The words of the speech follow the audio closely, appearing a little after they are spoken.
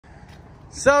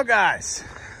So guys,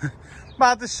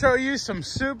 about to show you some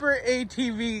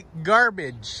SuperATV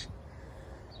garbage.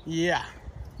 Yeah,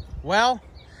 well,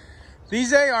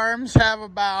 these A-arms have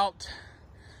about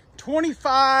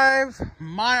 25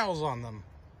 miles on them.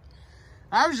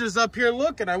 I was just up here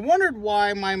looking. I wondered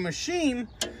why my machine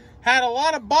had a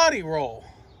lot of body roll.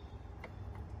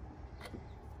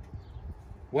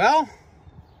 Well,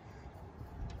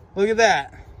 look at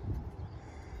that.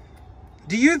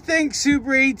 Do you think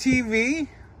SuperATV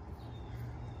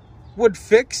would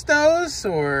fix those,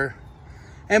 or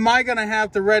am I gonna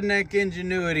have to redneck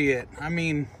ingenuity it? I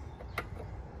mean,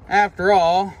 after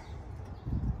all,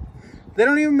 they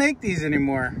don't even make these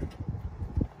anymore.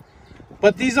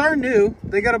 But these are new.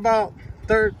 They got about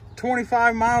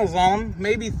 25 miles on them,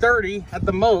 maybe 30 at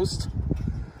the most.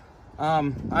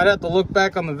 I'd have to look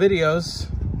back on the videos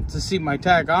to see my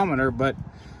tachometer, but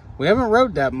we haven't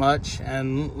rode that much.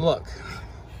 And look,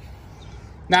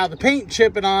 now the paint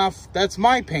chipping off, that's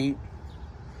my paint,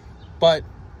 but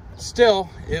still,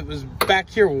 it was back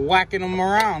here whacking them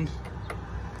around.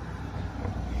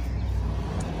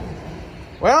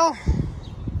 Well,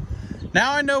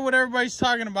 now I know what everybody's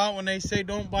talking about when they say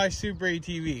don't buy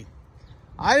SuperATV.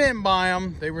 I didn't buy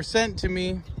them. They were sent to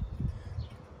me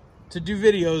to do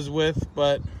videos with,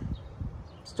 but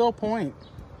still point.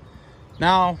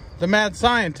 Now, the mad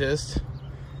scientist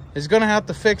is going to have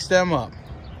to fix them up.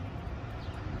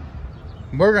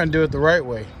 We're going to do it the right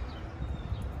way.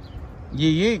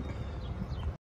 Yeet yeet.